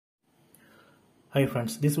Hi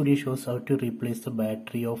friends, this video shows how to replace the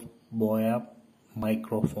battery of Boya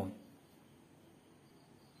microphone.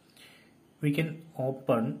 We can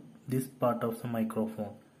open this part of the microphone.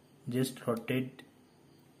 Just rotate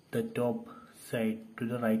the top side to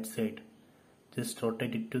the right side. Just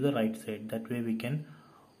rotate it to the right side. That way we can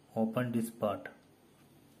open this part.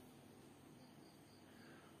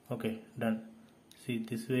 Okay, done. See,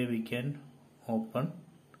 this way we can open,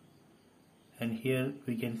 and here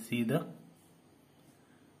we can see the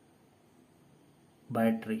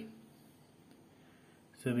battery.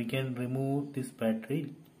 So we can remove this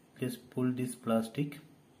battery. Just pull this plastic.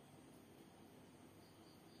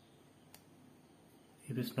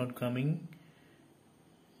 If it's not coming,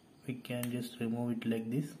 we can just remove it like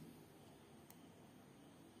this.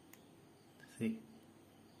 See,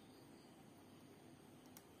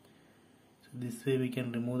 so this way we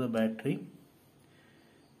can remove the battery.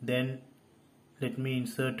 Then let me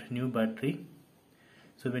insert new battery.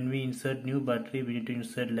 So when we insert new battery, we need to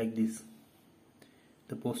insert like this.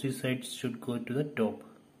 The positive side should go to the top.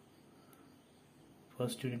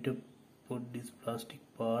 First you need to put this plastic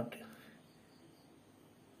part.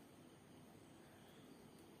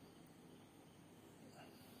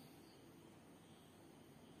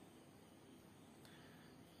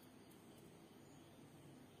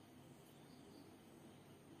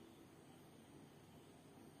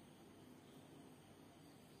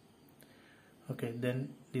 Okay,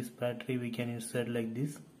 then this battery we can insert like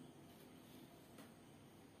this.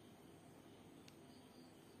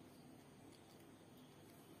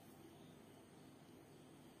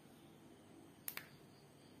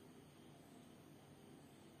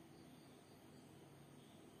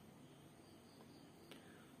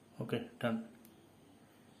 Okay, done.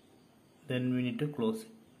 Then we need to close it.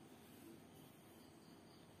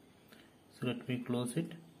 So let me close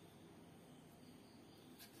it.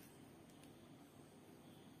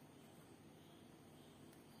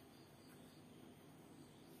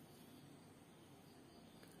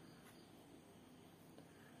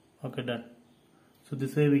 Okay, done. So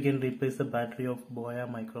this way we can replace the battery of Boya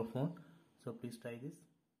microphone. So please try this.